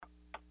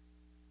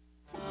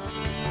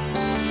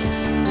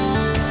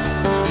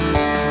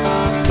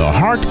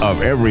heart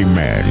of every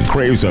man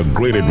craves a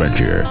great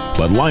adventure,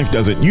 but life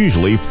doesn't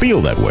usually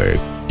feel that way.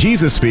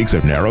 Jesus speaks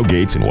of narrow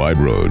gates and wide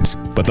roads,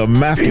 but the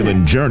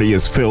masculine journey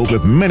is filled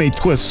with many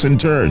twists and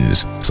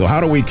turns. So how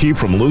do we keep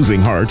from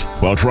losing heart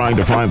while trying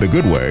to find the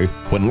good way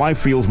when life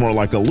feels more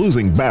like a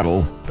losing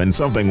battle than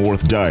something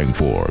worth dying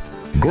for?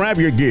 Grab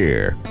your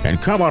gear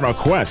and come on a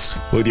quest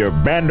with your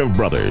band of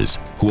brothers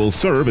who will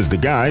serve as the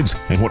guides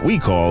in what we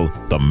call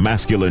the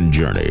masculine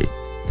journey.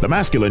 The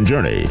masculine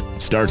journey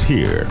starts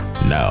here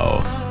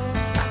now.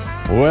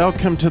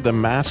 Welcome to the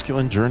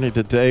masculine journey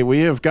today. We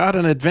have got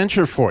an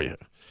adventure for you.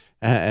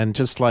 And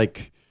just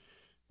like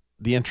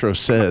the intro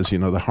says, you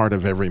know, the heart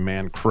of every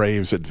man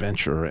craves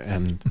adventure.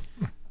 And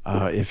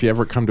if you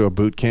ever come to a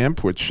boot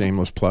camp, which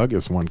shameless plug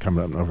is one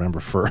coming up November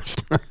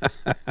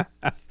 1st,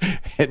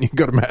 and you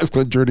go to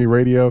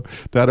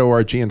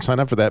masculinejourneyradio.org and sign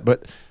up for that.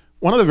 But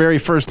one of the very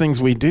first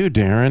things we do,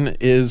 Darren,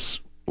 is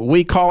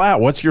we call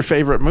out, what's your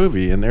favorite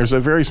movie? And there's a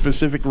very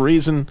specific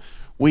reason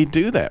we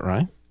do that,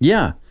 right?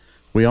 Yeah.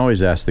 We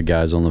always ask the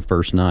guys on the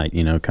first night,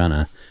 you know, kind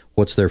of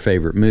what's their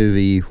favorite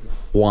movie?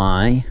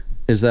 Why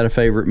is that a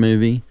favorite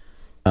movie?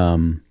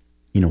 You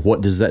know,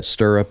 what does that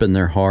stir up in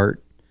their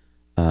heart?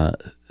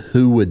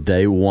 Who would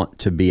they want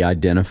to be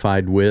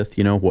identified with?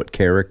 You know, what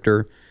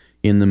character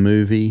in the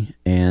movie?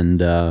 And,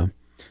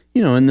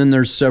 you know, and then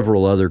there's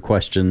several other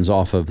questions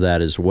off of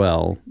that as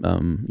well.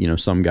 You know,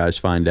 some guys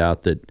find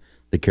out that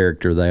the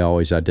character they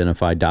always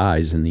identify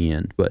dies in the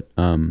end. But,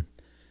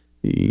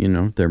 you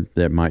know,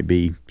 there might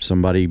be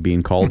somebody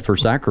being called for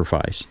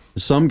sacrifice.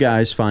 Some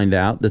guys find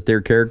out that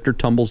their character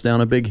tumbles down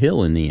a big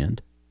hill in the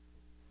end.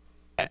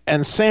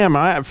 And Sam,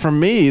 for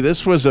me,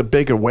 this was a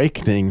big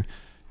awakening.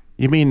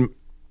 You mean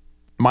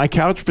my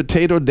couch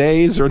potato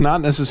days are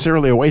not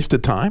necessarily a waste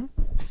of time?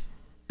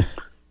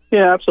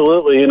 Yeah,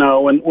 absolutely. You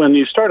know, when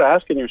you start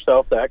asking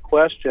yourself that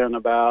question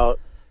about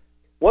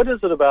what is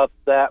it about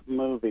that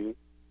movie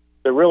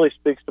that really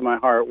speaks to my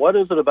heart? What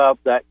is it about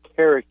that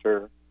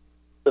character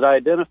that I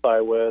identify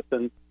with?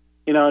 And,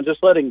 you know,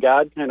 just letting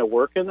God kind of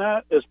work in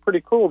that is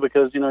pretty cool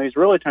because, you know, he's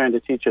really trying to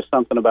teach us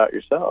something about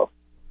yourself.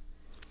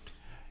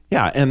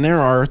 Yeah, and there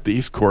are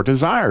these core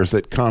desires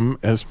that come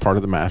as part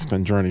of the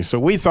masculine journey. So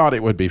we thought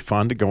it would be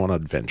fun to go on an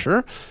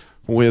adventure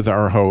with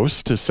our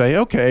host to say,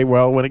 okay,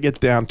 well, when it gets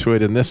down to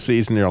it in this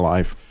season of your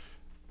life,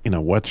 you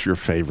know, what's your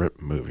favorite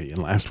movie?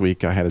 And last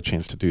week I had a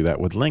chance to do that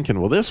with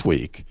Lincoln. Well, this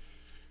week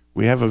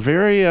we have a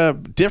very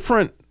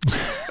different,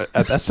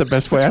 that's the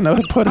best way I know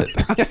to put it.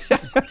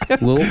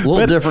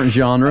 little different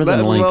genre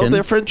than Lincoln. A little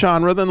different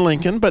genre than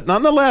Lincoln, but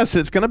nonetheless,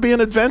 it's going to be an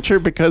adventure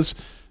because,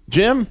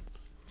 Jim,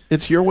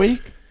 it's your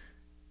week.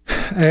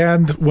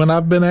 And when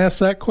I've been asked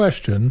that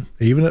question,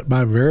 even at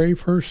my very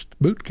first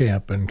boot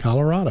camp in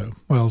Colorado,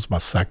 well, it's my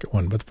second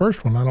one, but the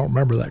first one, I don't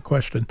remember that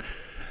question.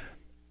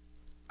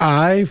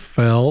 I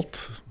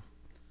felt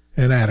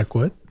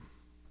inadequate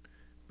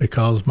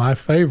because my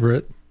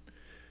favorite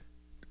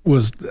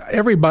was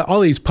everybody, all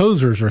these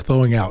posers are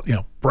throwing out, you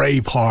know,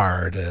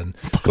 Braveheart and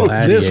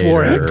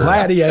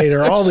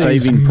Gladiator, all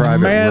these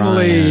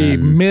manly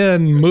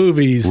men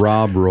movies.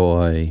 Rob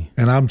Roy.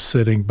 And I'm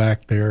sitting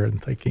back there and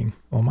thinking,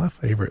 well, my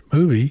favorite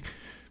movie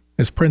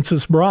is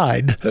Princess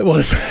Bride. It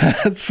was,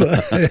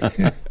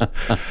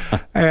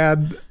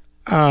 and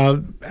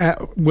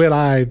when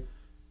I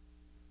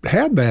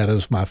had that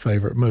as my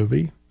favorite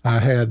movie, I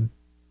had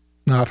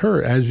not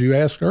heard, as you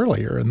asked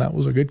earlier, and that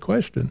was a good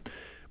question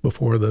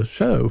before the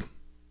show.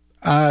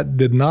 I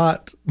did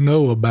not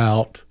know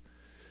about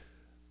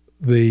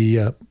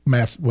the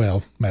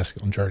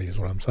masculine journey is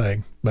what I'm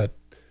saying, but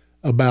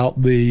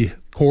about the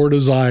core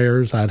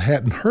desires. I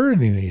hadn't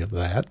heard any of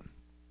that,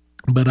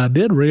 but I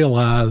did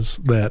realize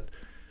that,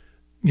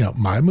 you know,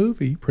 my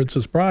movie,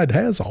 Princess Bride,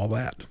 has all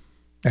that.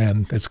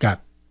 And it's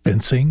got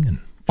fencing and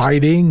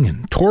fighting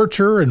and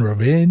torture and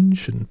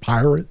revenge and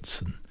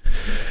pirates and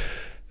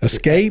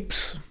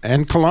escapes.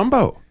 And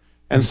Columbo.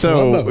 And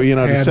so, you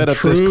know, to set up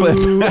this clip.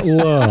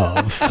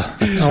 Love.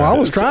 I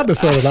was trying to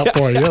set it up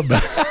for you,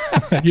 but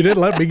you didn't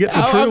let me get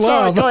to True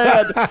Love. Go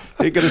ahead.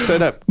 You're going to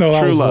set up True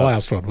Love. The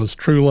last one was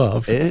True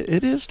Love.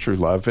 It is True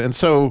Love. And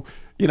so,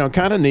 you know,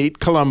 kind of neat.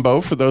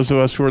 Columbo, for those of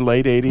us who are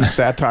late 80s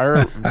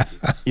satire,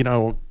 you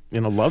know,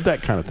 love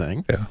that kind of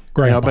thing. Yeah,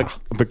 Grandpa. You know,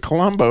 but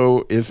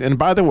Columbo is, and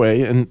by the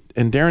way, and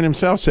Darren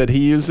himself said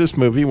he used this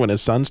movie when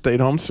his son stayed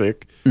home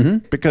sick,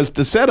 because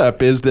the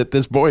setup is that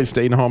this boy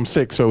stayed home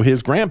sick, so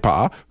his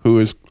grandpa, who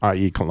is,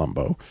 i.e.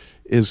 Columbo,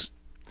 is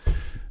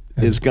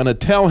going to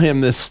tell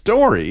him this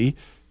story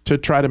to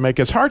try to make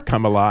his heart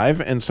come alive,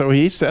 and so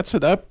he sets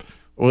it up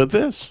with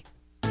this.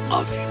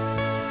 Love you.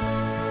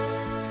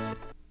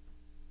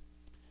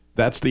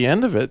 That's the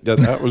end of it.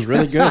 That was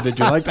really good. Did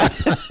you like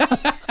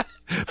that?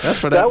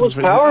 That's what that was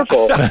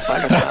powerful.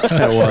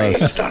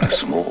 Raised on a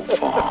small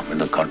farm in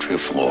the country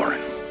of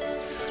Florida.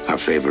 Our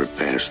favorite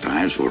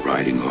pastimes were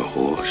riding a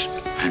horse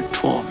and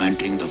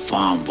tormenting the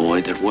farm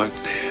boy that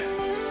worked there.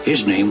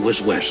 His name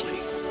was Wesley,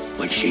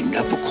 but she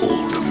never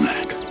called him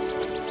that.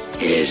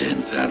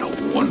 Isn't that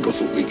a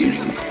wonderful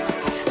beginning?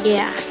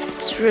 Yeah,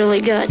 it's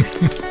really good.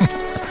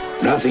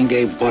 Nothing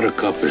gave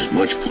Buttercup as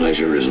much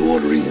pleasure as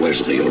ordering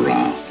Wesley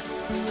around.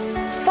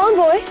 Farm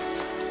boy,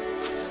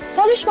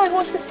 polish my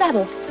horse's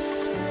saddle.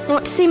 I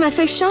want to see my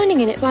face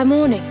shining in it by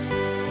morning.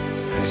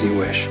 As you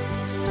wish.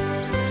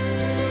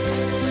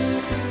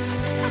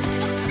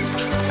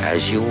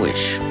 As you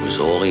wish was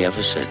all he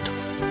ever said to her.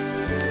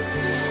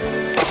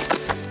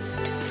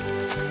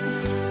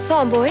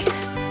 Farm boy,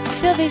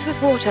 fill these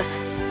with water.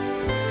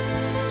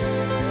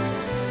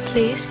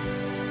 Please.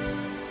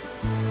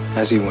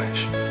 As you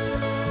wish.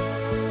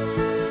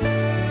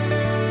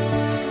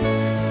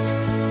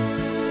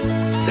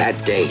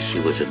 That day, she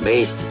was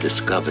amazed to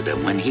discover that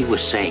when he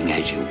was saying,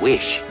 as you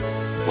wish,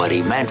 what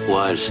he meant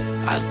was,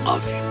 I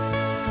love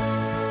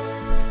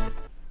you.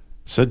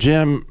 So,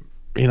 Jim,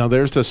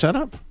 there's the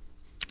setup.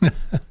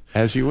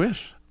 As you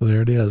wish.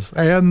 There it is.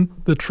 And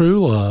the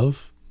true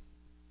love,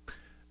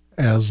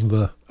 as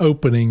the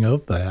opening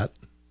of that,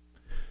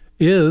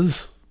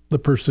 is the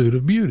pursuit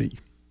of beauty.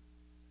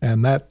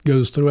 And that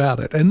goes throughout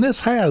it. And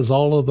this has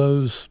all of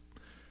those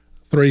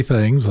three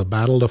things: a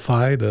battle to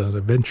fight, an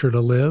adventure to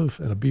live,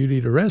 and a beauty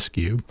to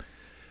rescue.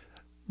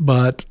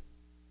 But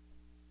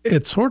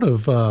it sort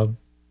of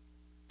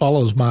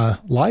follows my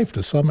life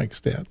to some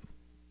extent.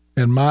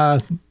 And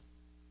my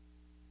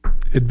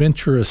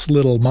adventurous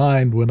little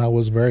mind, when I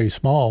was very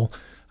small,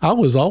 I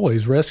was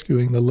always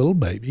rescuing the little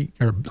beauty,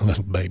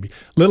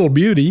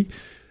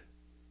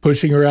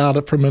 pushing her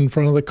out from in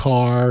front of the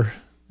car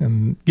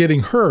and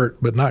getting hurt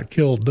but not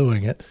killed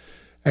doing it,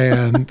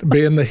 and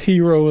being the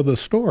hero of the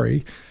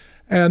story.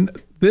 And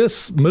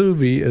this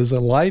movie is a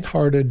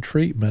lighthearted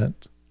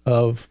treatment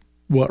of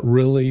what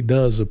really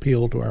does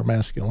appeal to our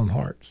masculine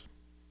hearts.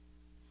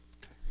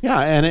 Yeah,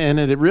 and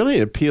it really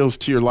appeals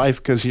to your life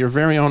because your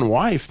very own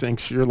wife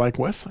thinks you're like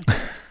Wesley.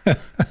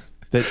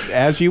 That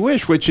as you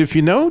wish, which if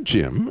you know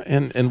Jim,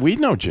 and we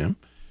know Jim,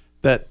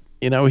 that,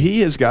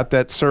 he has got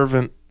that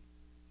servant,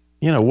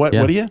 what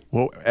do you?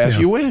 Well, as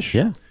you wish.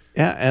 Yeah.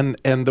 Yeah,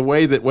 and the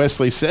way that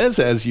Wesley says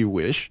as you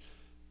wish,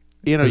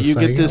 you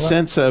get this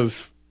sense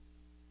of,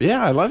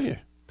 yeah, I love you.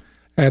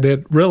 And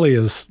it really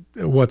is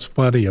what's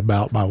funny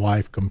about my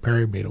wife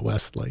comparing me to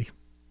Wesley.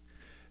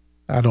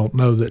 I don't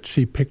know that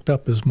she picked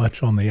up as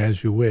much on the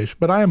as you wish,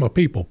 but I am a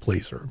people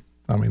pleaser.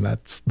 I mean,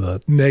 that's the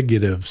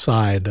negative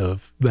side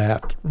of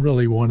that,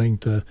 really wanting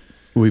to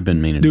We've been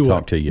meaning to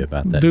talk to you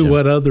about that.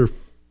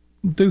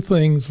 Do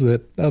things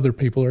that other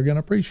people are going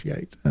to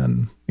appreciate.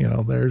 And,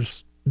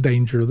 there's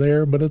danger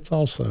there, but it's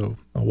also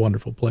a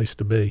wonderful place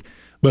to be.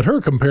 But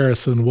her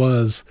comparison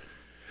was,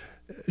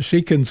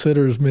 she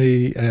considers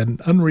me an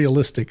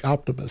unrealistic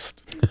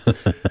optimist.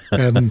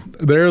 And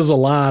there's a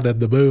lot in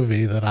the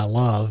movie that I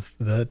love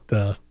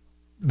that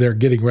they're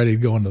getting ready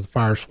to go into the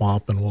fire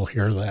swamp, and we'll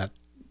hear that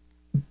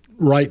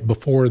right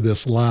before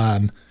this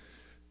line.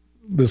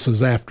 This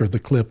is after the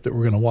clip that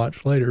we're going to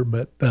watch later,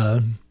 but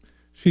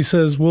she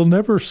says, we'll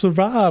never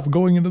survive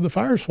going into the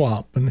fire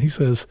swamp. And he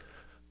says,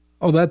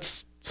 oh,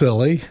 that's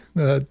silly.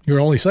 You're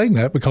only saying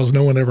that because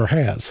no one ever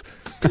has.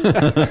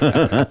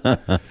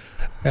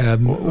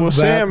 And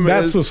Sam,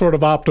 that's the sort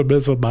of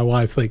optimism my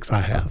wife thinks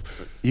I have.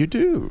 You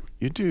do.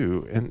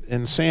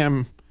 And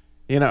Sam,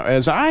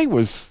 as I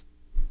was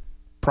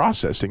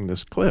processing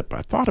this clip,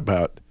 I thought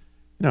about,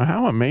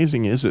 how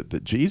amazing is it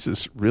that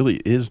Jesus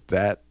really is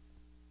that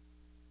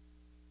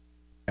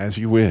as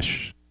you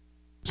wish.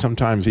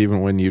 Sometimes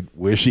even when you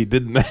wish he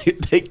didn't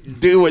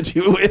do what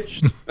you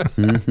wished.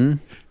 Mm-hmm.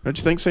 Don't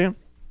you think, Sam?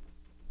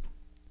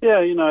 Yeah,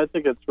 I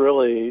think it's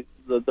really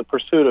the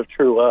pursuit of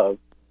true love.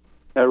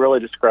 It really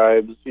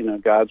describes,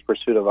 God's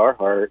pursuit of our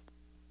heart,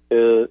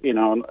 is,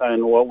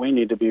 and what we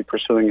need to be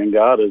pursuing in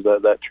God is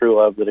that true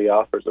love that he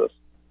offers us.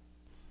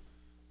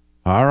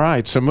 All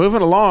right, so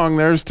moving along,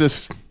 there's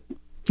this.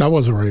 I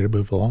wasn't ready to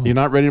move along. You're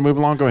not ready to move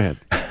along? Go ahead.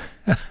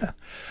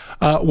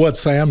 What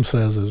Sam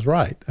says is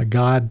right.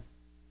 God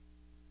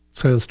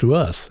says to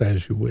us,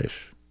 as you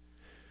wish.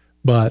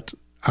 But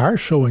our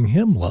showing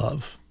him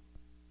love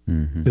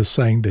is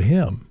saying to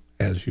him,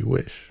 as you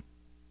wish.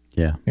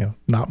 Yeah.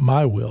 Not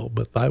my will,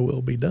 but thy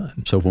will be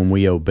done. So when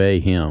we obey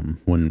him,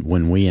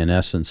 when we in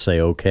essence say,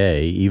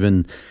 okay,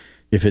 even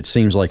if it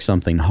seems like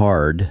something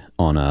hard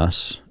on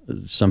us,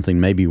 something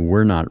maybe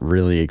we're not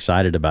really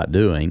excited about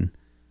doing,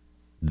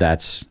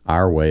 that's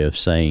our way of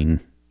saying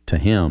to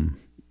him,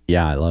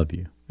 yeah, I love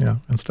you. Yeah.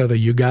 Instead of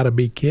you got to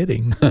be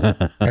kidding,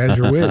 as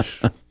you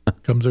wish,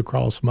 comes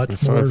across much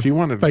so more if you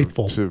wanted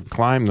faithful. to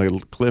climb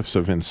the cliffs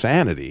of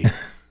insanity,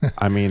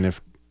 I mean,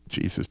 if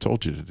Jesus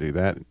told you to do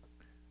that.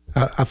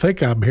 I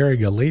think I'm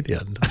hearing a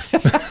lead-in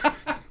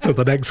to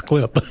the next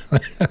clip.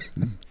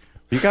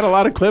 You got a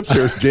lot of clips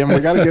here, Jim. We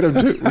got to get them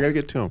too. We got to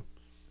get to them.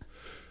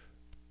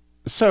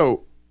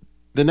 So,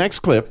 the next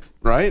clip,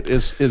 right,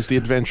 is the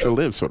adventure to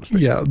live, so to speak.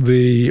 Yeah,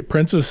 the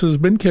princess has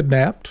been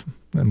kidnapped,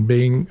 and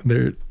being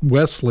there,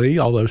 Wesley,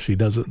 although she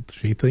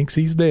thinks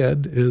he's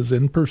dead, is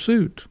in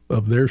pursuit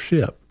of their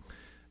ship,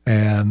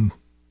 and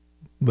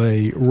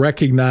they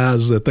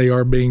recognize that they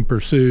are being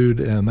pursued,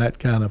 and that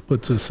kind of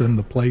puts us in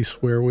the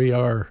place where we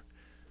are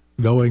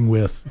going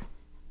with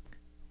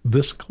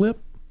this clip.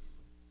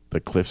 The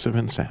Cliffs of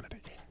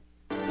Insanity.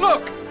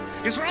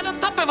 He's right on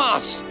top of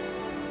us.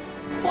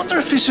 Wonder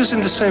if he's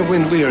using the same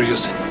wind we are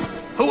using.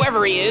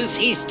 Whoever he is,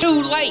 he's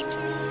too late.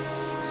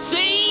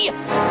 See?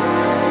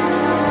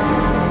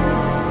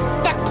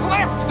 The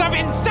cliffs of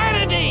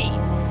insanity!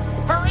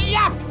 Hurry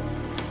up!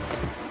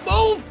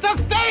 Move the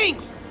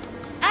thing!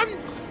 And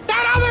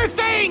that other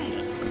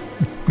thing!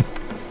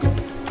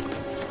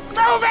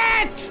 Move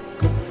it!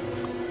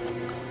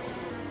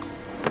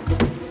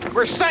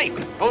 We're safe.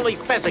 Only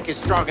Fezzik is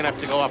strong enough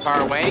to go up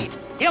our way.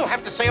 He'll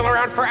have to sail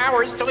around for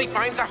hours till he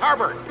finds a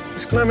harbor.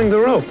 He's climbing the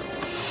rope.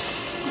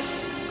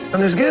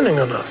 And he's gaining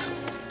on us.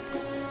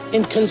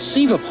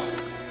 Inconceivable.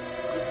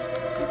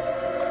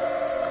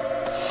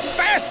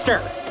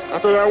 Faster! I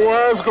thought I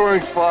was going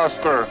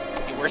faster.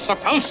 You were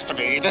supposed to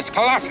be this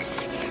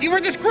Colossus. You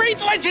were this great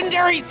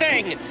legendary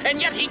thing,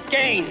 and yet he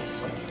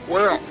gains.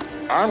 Well,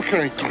 I'm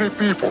carrying 3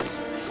 people,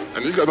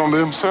 and he got on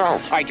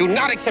himself. I do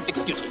not accept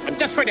excuses. I'm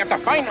just going to have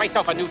to find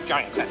myself a new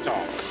giant, that's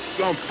all.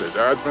 Don't say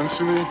that,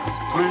 Vincini,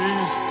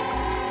 please.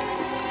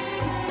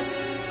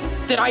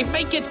 Did I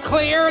make it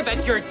clear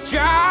that your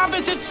job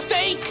is at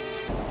stake?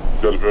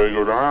 You got very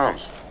good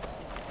arms.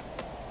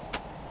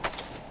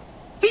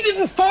 He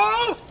didn't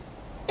fall?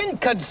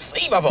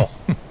 Inconceivable.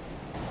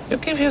 You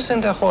keep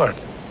using the word.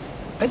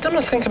 I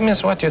don't think it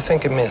means what you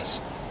think it means.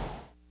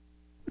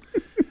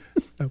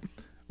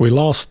 We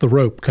lost the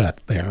rope cut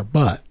there,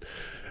 but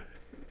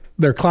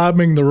they're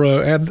climbing the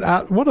rope. And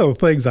one of the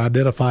things I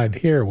identified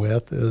here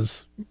with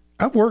is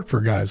I've worked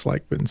for guys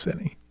like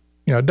Vincini.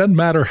 You know, it doesn't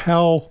matter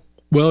how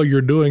well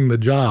you're doing the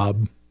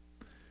job,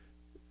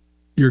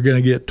 you're going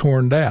to get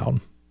torn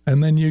down.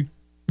 And then you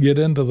get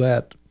into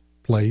that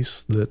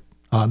place that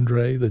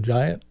Andre the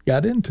Giant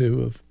got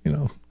into of, you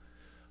know,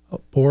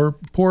 oh, poor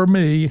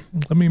me.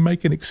 Let me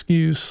make an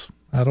excuse.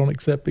 I don't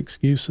accept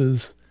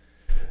excuses.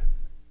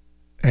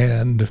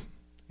 And,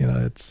 you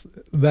know,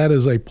 that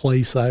is a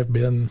place I've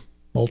been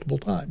multiple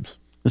times.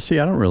 See,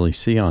 I don't really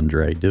see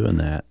Andre doing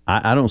that.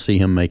 I don't see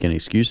him making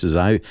excuses.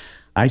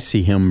 I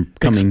see him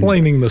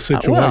explaining the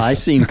situation. Well, I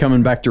see him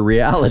coming back to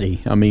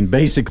reality. I mean,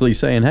 basically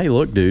saying, "Hey,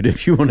 look, dude,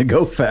 if you want to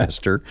go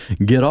faster,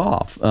 get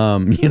off."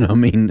 You know, I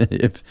mean,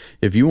 if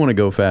you want to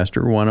go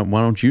faster, why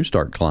don't you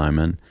start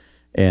climbing?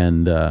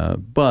 And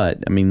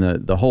but I mean,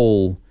 the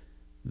whole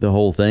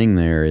thing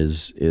there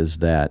is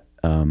that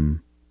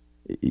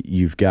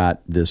you've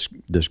got this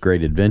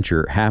great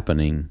adventure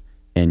happening,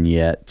 and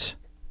yet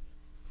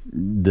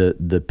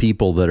the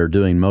people that are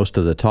doing most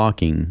of the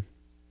talking.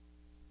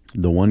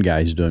 The one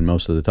guy who's doing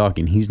most of the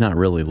talking, he's not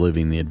really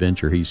living the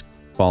adventure. He's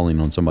falling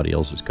on somebody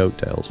else's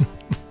coattails.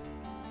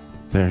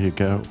 There you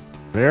go.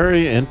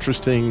 Very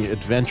interesting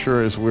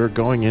adventure as we're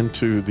going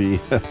into the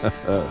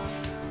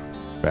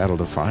Battle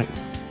to Fight.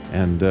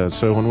 And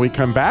so when we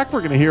come back, we're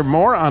going to hear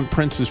more on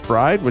Princess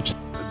Bride, which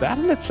that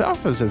in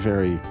itself has a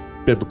very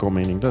biblical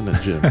meaning, doesn't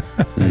it, Jim?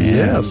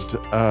 Yes.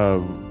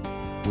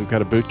 And we've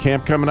got a boot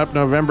camp coming up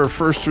November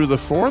 1st through the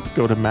 4th.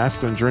 Go to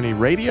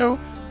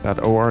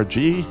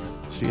masculinejourneyradio.org.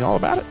 See all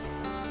about it.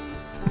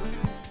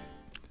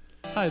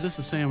 Hi, this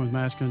is Sam with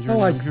Masculine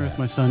Journey. I'm here with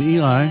my son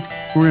Eli.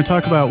 We're going to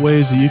talk about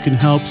ways that you can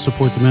help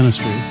support the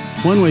ministry.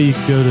 One way, you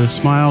can go to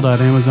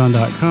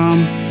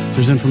smile.amazon.com.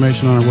 There's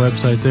information on our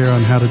website there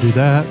on how to do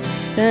that.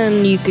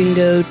 Then you can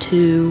go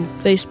to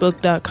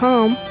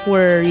facebook.com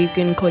where you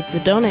can click the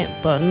donate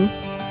button,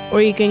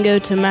 or you can go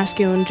to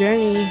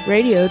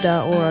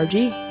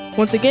masculinejourneyradio.org.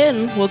 Once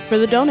again, look for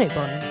the donate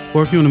button.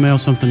 Or if you want to mail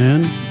something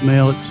in,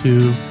 mail it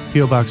to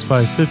P.O. Box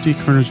 550,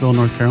 Kernersville,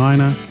 North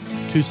Carolina,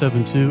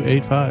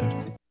 27285.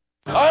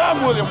 I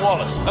am William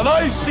Wallace, and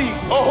I see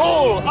a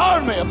whole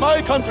army of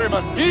my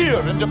countrymen here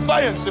in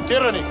defiance of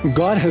tyranny.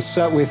 God has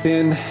set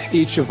within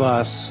each of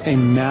us a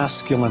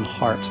masculine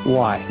heart.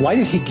 Why? Why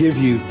did he give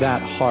you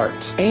that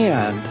heart?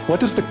 And what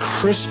does the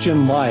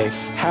Christian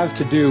life have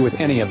to do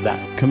with any of that?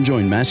 Come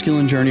join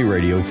Masculine Journey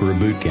Radio for a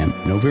boot camp,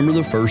 November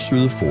the 1st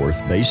through the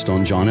 4th, based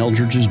on John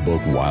Eldridge's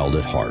book, Wild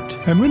at Heart.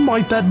 And when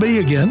might that be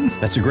again?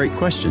 That's a great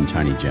question,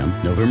 Tiny Jim.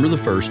 November the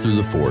 1st through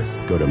the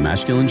 4th. Go to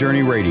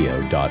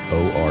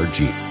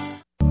masculinejourneyradio.org.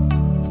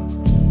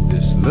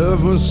 This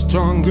love was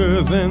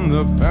stronger than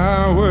the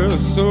power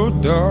so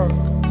dark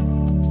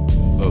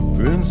a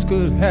prince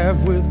could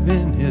have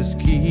within his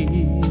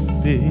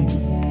keeping.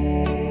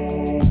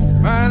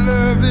 My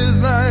love is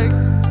like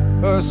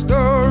a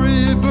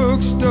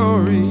storybook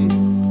story,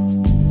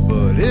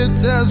 but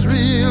it's as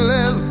real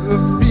as the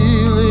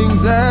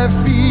feelings I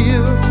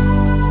feel.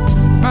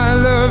 My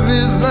love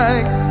is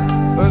like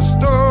a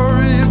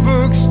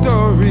storybook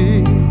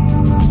story,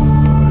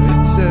 but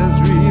it's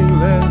as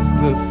real as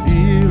the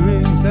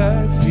feelings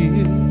I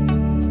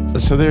feel.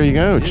 So there you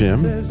go,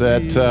 Jim.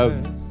 That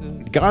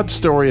God's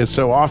story is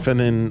so often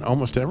in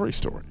almost every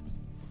story.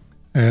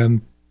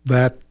 And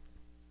that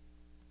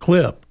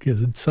clip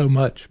could so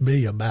much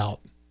be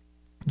about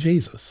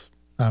Jesus.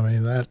 I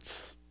mean,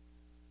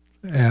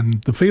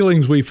 and the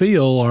feelings we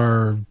feel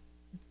are,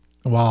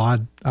 well,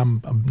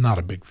 I'm not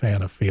a big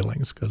fan of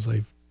feelings because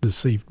they've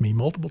deceived me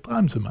multiple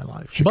times in my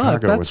life. Chicago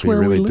but that's would be where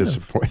really we live.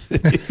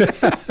 Disappointed.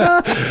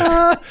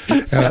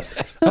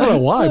 I don't know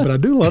why, but I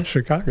do love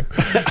Chicago.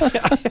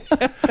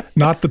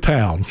 Not the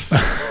town.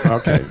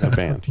 Okay, the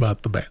band.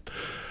 But the band.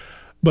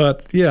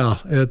 But yeah,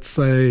 it's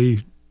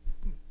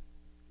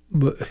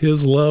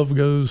his love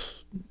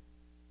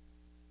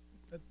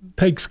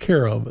takes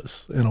care of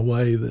us in a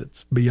way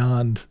that's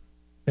beyond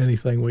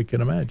anything we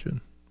can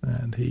imagine.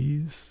 And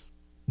he's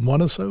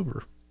won us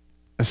over.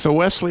 So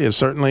Wesley is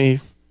certainly,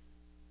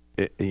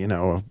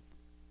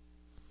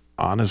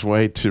 on his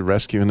way to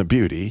rescuing the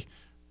beauty,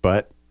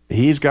 but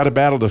he's got a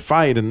battle to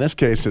fight. In this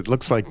case, it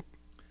looks like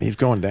he's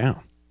going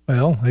down.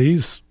 Well,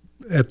 he's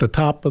at the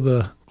top of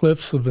the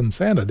cliffs of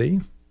insanity.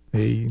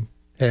 He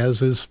has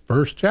his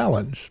first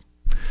challenge.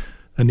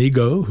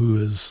 Inigo, who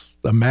is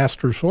a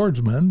master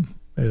swordsman,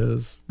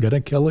 is going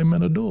to kill him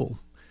in a duel.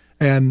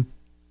 And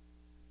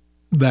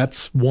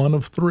that's one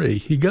of three.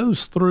 He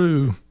goes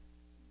through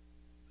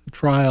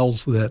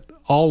trials that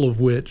all of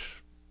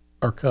which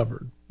are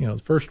covered. The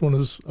first one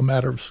is a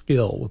matter of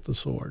skill with the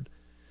sword.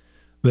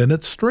 Then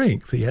it's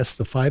strength. He has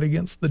to fight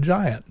against the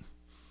giant.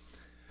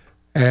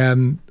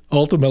 And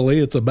ultimately,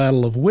 it's a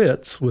battle of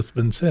wits with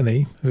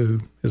Vincini,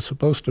 who is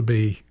supposed to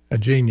be a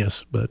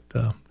genius, but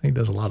he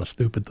does a lot of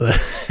stupid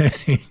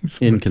things.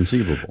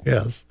 Inconceivable.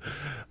 Yes.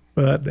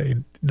 But he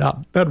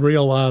doesn't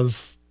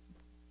realize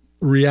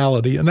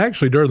reality. And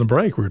actually, during the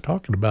break, we were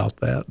talking about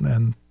that,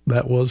 and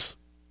that was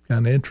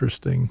kind of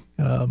interesting.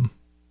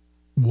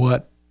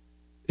 What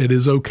it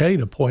is okay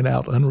to point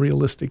out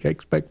unrealistic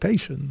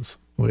expectations,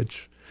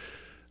 which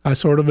I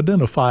sort of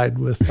identified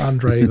with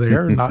Andre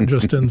there, not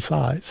just in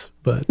size,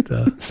 but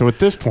so at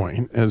this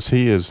point, as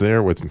he is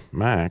there with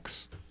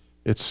Max,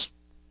 it's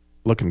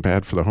looking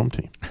bad for the home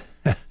team.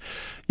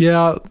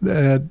 Yeah,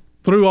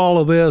 through all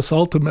of this,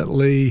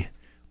 ultimately,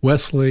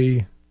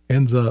 Wesley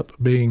ends up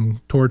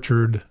being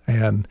tortured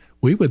and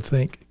we would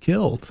think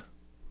killed.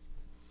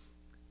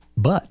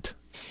 But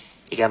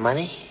you got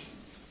money?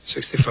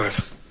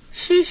 65.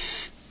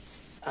 Sheesh.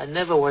 I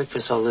never worked for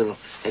so little,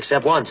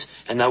 except once,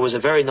 and that was a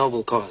very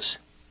noble cause.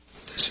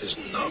 This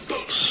is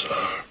noble,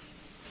 sir.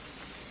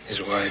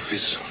 His wife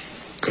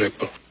is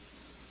crippled.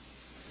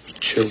 His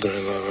children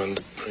are on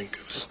the brink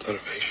of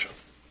starvation.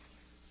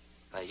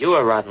 You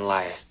a rotten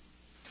liar.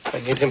 I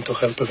need him to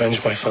help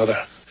avenge my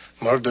father.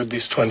 Murdered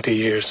these 20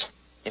 years.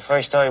 Your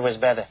first story was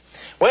better.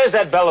 Where's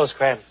that bellows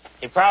crab?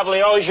 He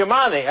probably owes you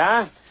money,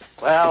 huh?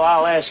 Well,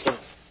 I'll ask him.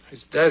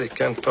 His daddy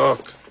can't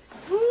talk.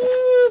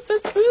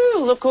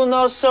 Look who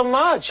knows so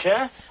much,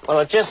 huh? Well,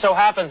 it just so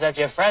happens that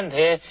your friend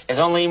here is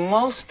only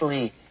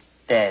mostly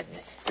dead.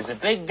 There's a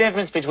big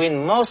difference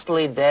between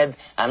mostly dead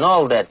and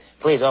all dead.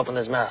 Please open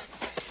his mouth.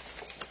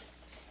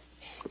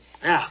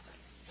 Now,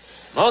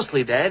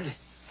 mostly dead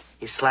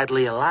is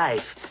slightly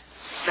alive.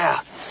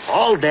 Now,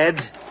 all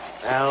dead,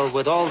 well,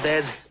 with all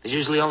dead, there's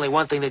usually only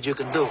one thing that you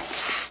can do.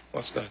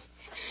 What's that?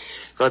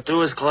 Go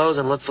through his clothes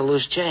and look for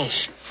loose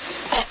change.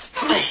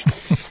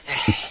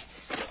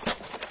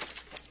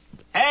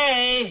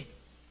 Hey!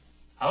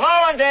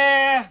 Hello in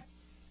there!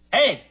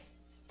 Hey,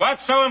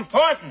 what's so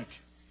important?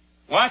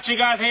 What you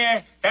got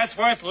here that's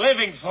worth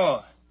living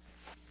for?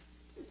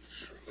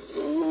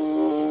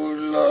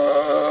 True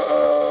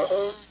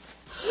love.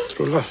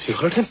 True love, you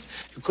heard him?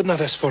 You could not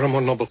ask for a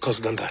more noble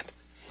cause than that.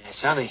 Yeah,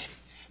 Sonny,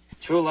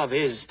 true love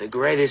is the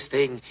greatest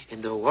thing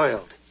in the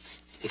world.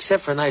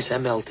 Except for a nice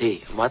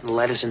MLT, a mutton,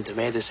 lettuce, and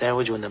tomato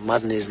sandwich when the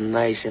mutton is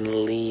nice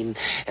and lean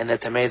and the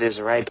tomatoes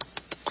are ripe.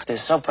 They're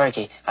so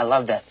perky. I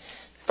love that.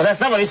 But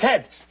that's not what he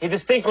said. He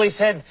distinctly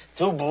said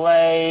to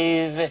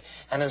blave.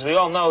 And as we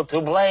all know,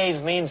 to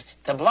blave means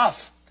to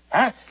bluff.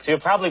 Huh? So you're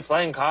probably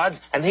playing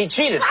cards, and he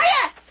cheated.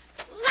 Liar!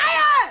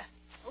 Liar!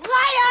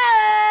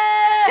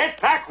 Liar!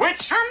 Get back,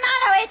 witch! I'm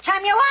not a witch,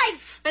 I'm your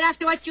wife. But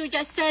after what you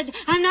just said,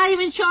 I'm not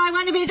even sure I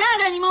want to be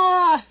that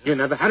anymore. You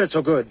never had it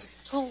so good.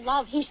 True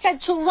love. He said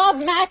true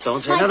love, Max.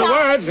 Don't say another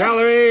word,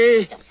 Valerie.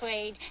 He's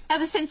afraid.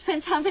 Ever since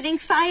Prince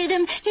Humperdinck fired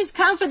him, his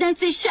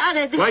confidence is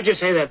shattered. Why'd you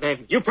say that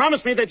name? You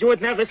promised me that you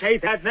would never say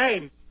that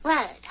name.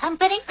 What?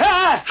 Humperdinck?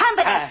 Ah!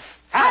 Humperdinck!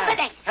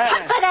 Humperdinck!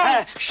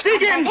 Humperdinck!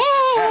 Stiegen!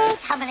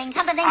 Humperdinck!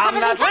 Humperdinck! I'm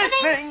not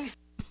Humperdinck!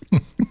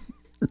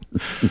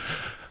 listening.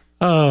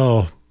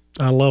 Oh,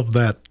 I love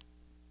that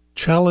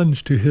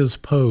challenge to his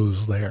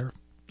pose there.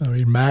 I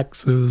mean,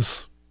 Max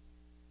has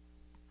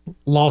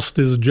lost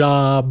his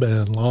job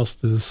and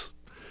lost his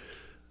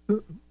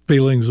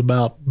feelings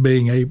about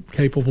being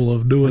capable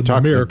of doing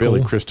the miracle. The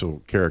Billy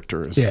Crystal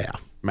character is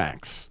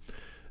Max.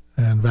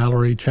 And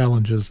Valerie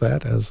challenges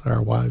that, as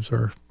our wives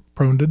are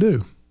prone to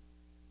do.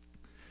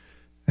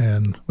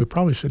 And we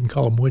probably shouldn't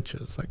call them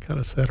witches. That kind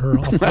of set her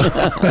off.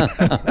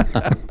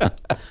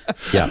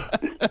 Yeah.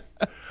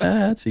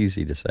 That's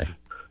easy to say.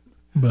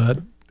 But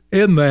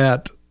in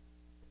that,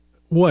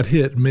 what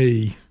hit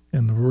me,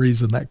 and the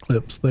reason that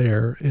clip's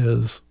there,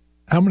 is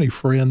how many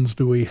friends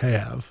do we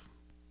have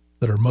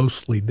that are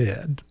mostly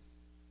dead?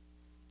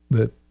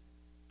 That,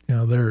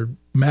 their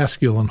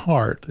masculine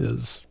heart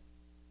is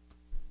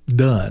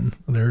done.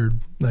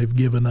 They've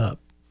given up.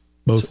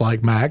 Both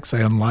like Max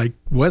and like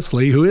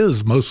Wesley, who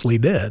is mostly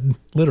dead,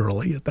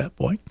 literally, at that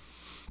point.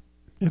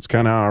 It's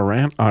kind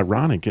of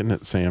ironic, isn't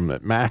it, Sam,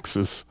 that Max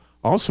is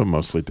also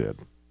mostly dead.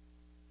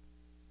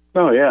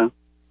 Oh, yeah.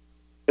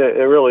 It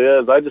really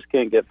is. I just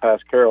can't get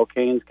past Carol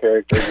Kane's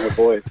character and her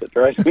voice. It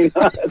drives me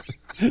nuts.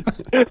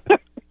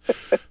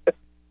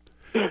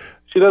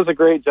 She does a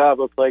great job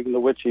of playing the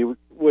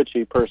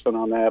witchy person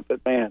on that,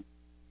 but man,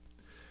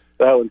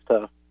 that one's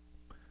tough.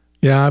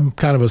 Yeah, I'm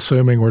kind of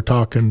assuming we're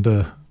talking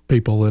to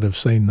people that have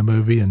seen the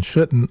movie and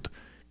shouldn't,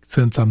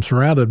 since I'm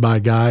surrounded by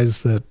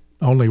guys that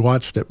only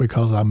watched it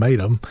because I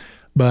made them.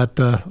 But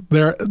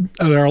there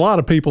are a lot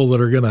of people that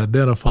are going to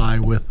identify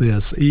with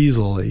this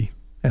easily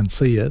and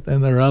see it,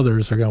 and there are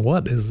others that are going,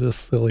 what is this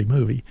silly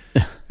movie?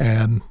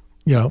 And,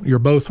 you're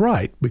both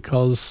right,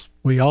 because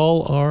we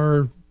all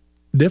are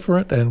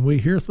different and we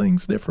hear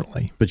things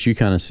differently. But you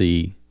kind of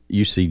see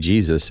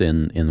Jesus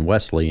in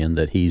Wesley, in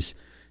that he's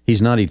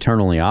not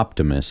eternally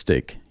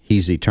optimistic.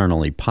 He's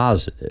eternally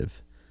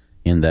positive,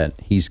 in that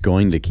he's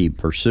going to keep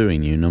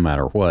pursuing you no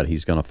matter what.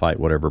 He's going to fight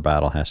whatever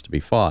battle has to be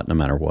fought, no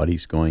matter what.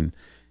 He's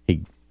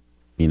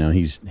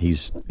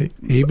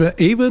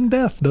even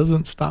death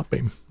doesn't stop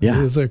him. Yeah.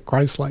 He is a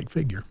Christ-like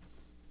figure.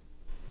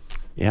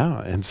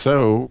 Yeah, and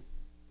so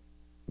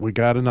we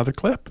got another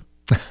clip.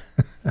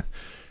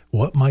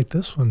 What might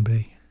this one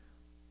be?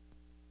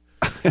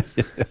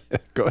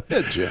 Go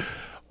ahead, Jim.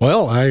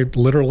 Well, I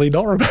literally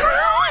don't remember.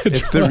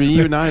 It's the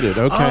Reunited.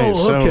 Okay,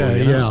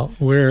 okay, yeah.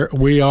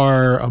 We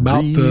are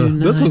about to.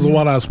 This is the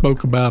one I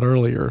spoke about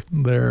earlier.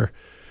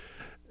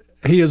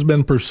 He has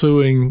been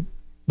pursuing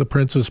the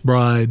Princess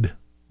Bride.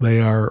 They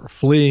are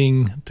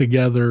fleeing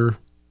together,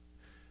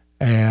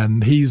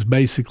 and he's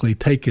basically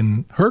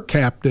taken her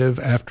captive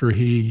after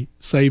he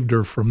saved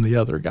her from the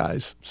other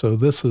guys. So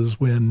this is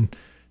when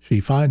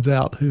she finds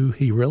out who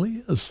he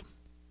really is.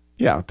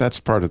 Yeah, that's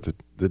part of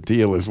the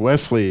deal. Is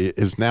Wesley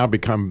is now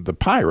become the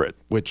pirate,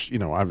 which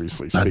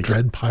obviously speaks the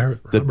Dread Pirate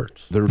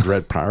Roberts. The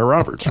Dread Pirate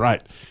Roberts,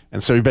 right?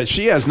 And so, but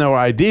she has no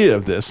idea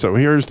of this. So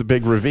here's the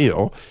big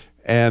reveal,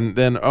 and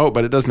then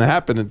but it doesn't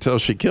happen until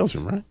she kills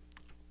him, right?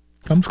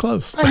 Comes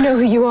close. I know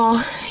who you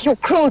are. Your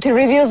cruelty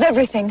reveals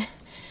everything.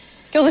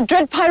 You're the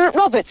Dread Pirate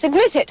Roberts.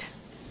 Admit it.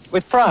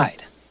 With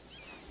pride.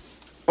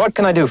 What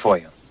can I do for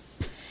you?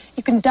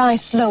 You can die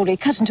slowly,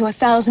 cut into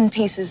 1,000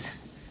 pieces.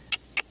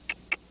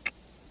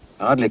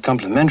 Hardly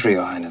complimentary,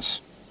 Your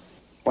Highness.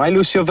 Why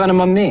loose your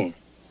venom on me?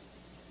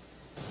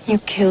 You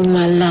killed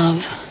my love.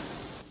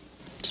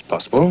 It's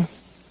possible.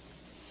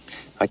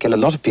 I kill a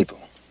lot of people.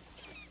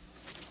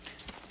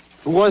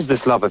 Who was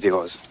this love of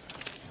yours?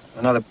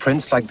 Another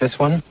prince like this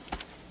one?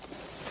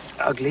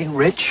 Ugly,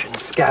 rich, and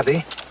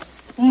scabby?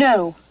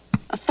 No.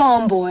 A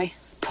farm boy.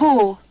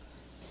 Poor.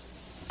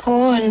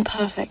 Poor and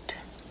perfect.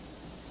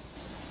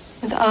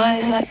 With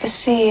eyes like the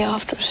sea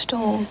after a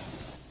storm.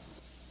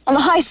 On the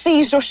high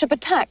seas, your ship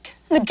attacked.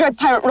 And the Dread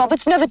Pirate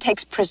Roberts never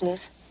takes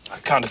prisoners. I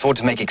can't afford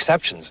to make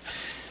exceptions.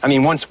 I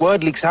mean, once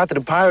word leaks out that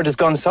a pirate has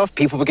gone soft,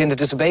 people begin to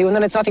disobey you, and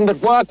then it's nothing but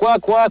work,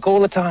 work, work all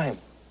the time.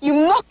 You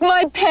mock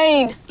my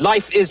pain.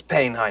 Life is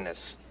pain,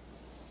 Highness.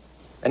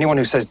 Anyone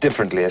who says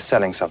differently is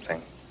selling something.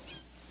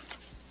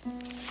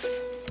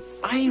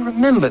 I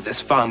remember this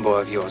farm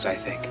boy of yours, I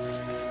think.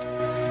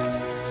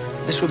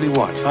 This would be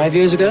what, 5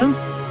 years ago?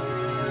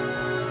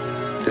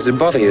 Does it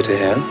bother you to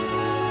hear?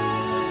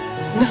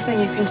 Nothing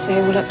you can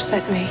say will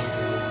upset me.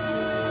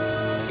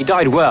 He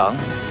died well.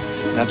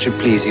 That should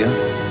please you.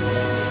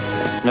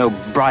 No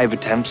bribe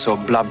attempts or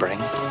blubbering.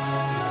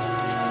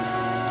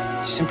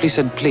 He simply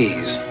said,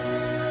 please.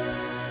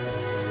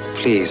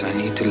 Please, I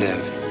need to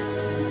live.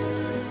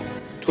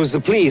 It was the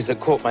please that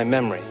caught my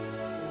memory.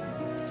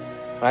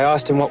 I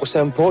asked him what was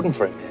so important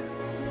for him here.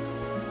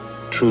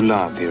 True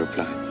love, he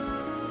replied.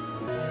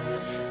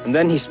 And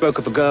then he spoke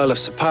of a girl of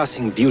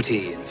surpassing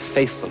beauty and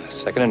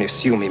faithfulness. I can only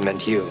assume he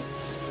meant you.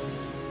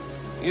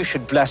 You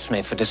should bless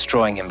me for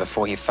destroying him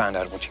before he found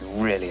out what you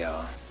really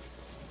are.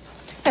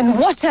 And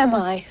what am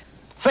I?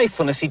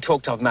 Faithfulness he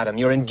talked of, madam.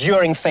 Your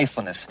enduring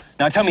faithfulness.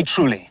 Now tell me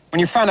truly, when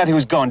you found out he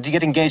was gone, did you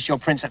get engaged to your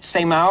prince that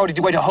same hour, or did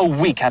you wait a whole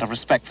week out of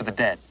respect for the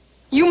dead?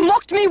 You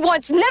mocked me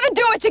once, never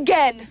do it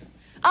again!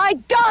 I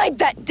died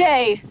that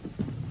day!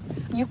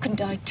 You can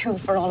die too,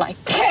 for all I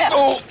care!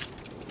 Oh.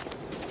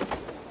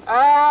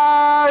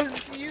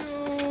 As you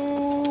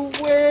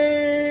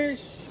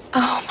wish!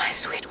 Oh, my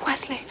sweet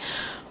Wesley,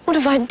 what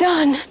have I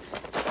done?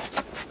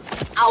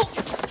 Ow!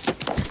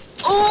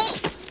 Oh!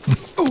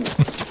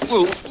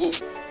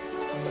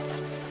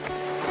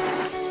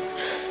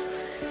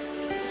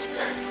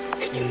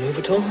 Can you move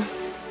at all?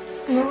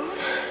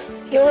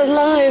 Move? You're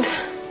alive.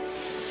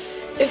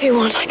 If you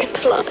want, I can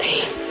fly.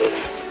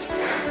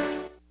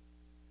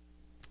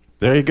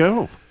 There you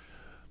go.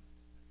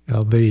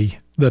 Now, the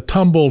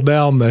tumble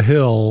down the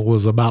hill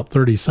was about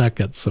 30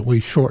 seconds that we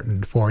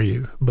shortened for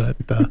you, but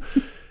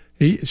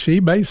she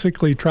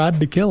basically tried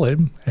to kill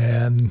him,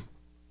 and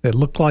it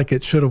looked like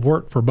it should have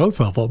worked for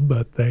both of them,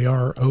 but they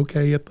are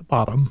okay at the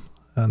bottom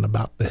and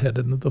about to head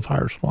into the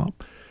fire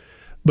swamp.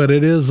 But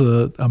it is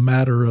a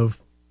matter of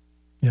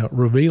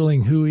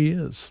revealing who he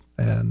is,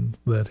 and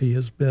that he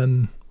has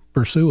been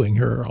pursuing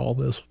her all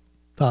this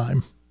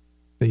time.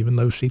 even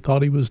though she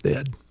thought he was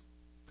dead.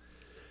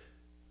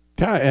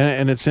 Yeah,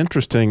 and it's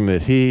interesting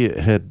that he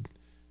had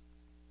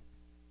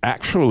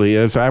actually,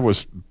 as I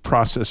was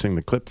processing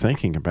the clip,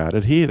 thinking about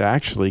it, he had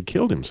actually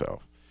killed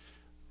himself,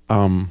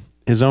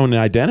 his own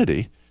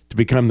identity, to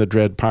become the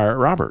Dread Pirate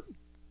Robert.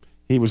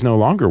 He was no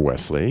longer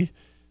Wesley.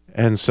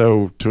 And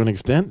so, to an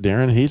extent,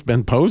 Darren, he's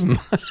been posing.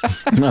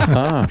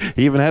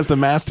 He even has the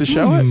mask to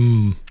show it.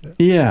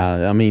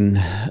 Yeah, I mean,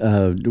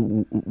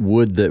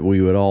 would that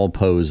we would all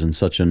pose in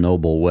such a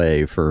noble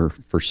way for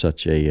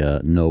such a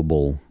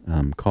noble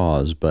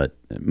cause, but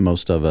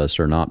most of us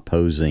are not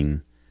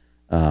posing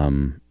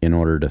in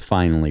order to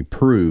finally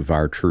prove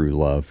our true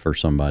love for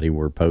somebody.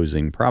 We're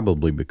posing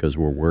probably because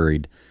we're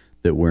worried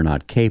that we're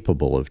not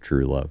capable of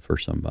true love for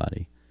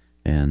somebody.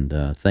 And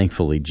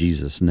thankfully,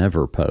 Jesus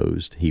never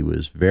posed. He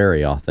was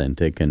very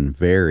authentic and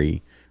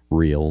very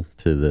real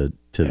to the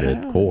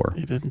core.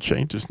 He didn't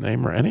change his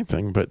name or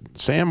anything. But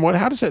Sam,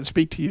 how does that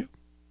speak to you?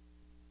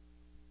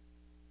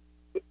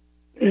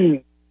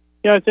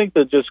 Yeah, I think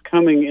that just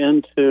coming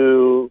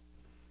into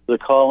the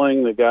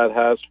calling that God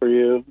has for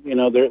you,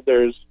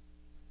 there's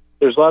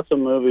lots of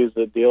movies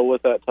that deal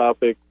with that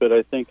topic, but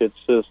I think it's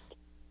just,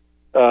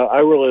 I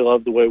really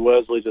love the way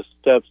Wesley just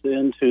steps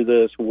into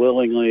this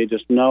willingly,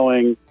 just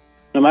knowing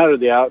no matter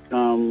the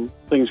outcome,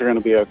 things are going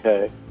to be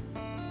okay.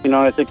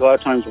 I think a lot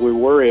of times we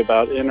worry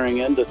about entering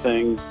into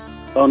things,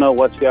 oh no,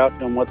 what's the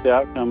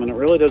outcome, and it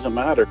really doesn't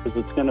matter because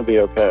it's going to be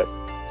okay.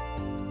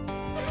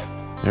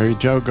 There you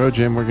go,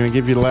 Jim. We're going to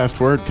give you the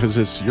last word because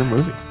it's your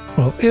movie.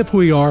 Well, if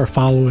we are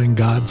following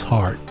God's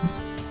heart,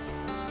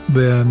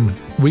 then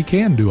we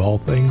can do all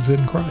things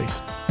in Christ.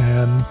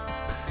 And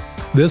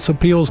this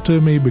appeals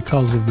to me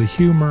because of the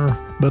humor,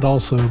 but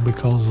also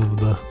because of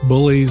the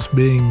bullies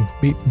being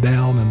beaten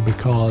down and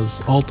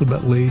because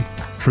ultimately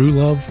true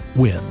love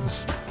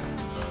wins.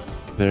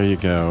 There you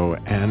go.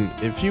 And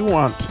if you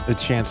want a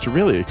chance to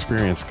really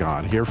experience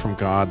God, hear from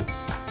God,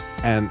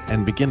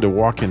 and begin to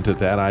walk into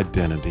that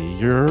identity,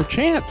 your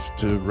chance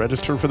to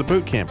register for the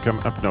boot camp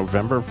coming up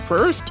November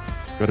 1st,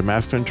 go to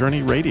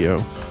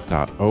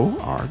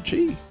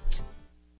MasculineJourneyRadio.org.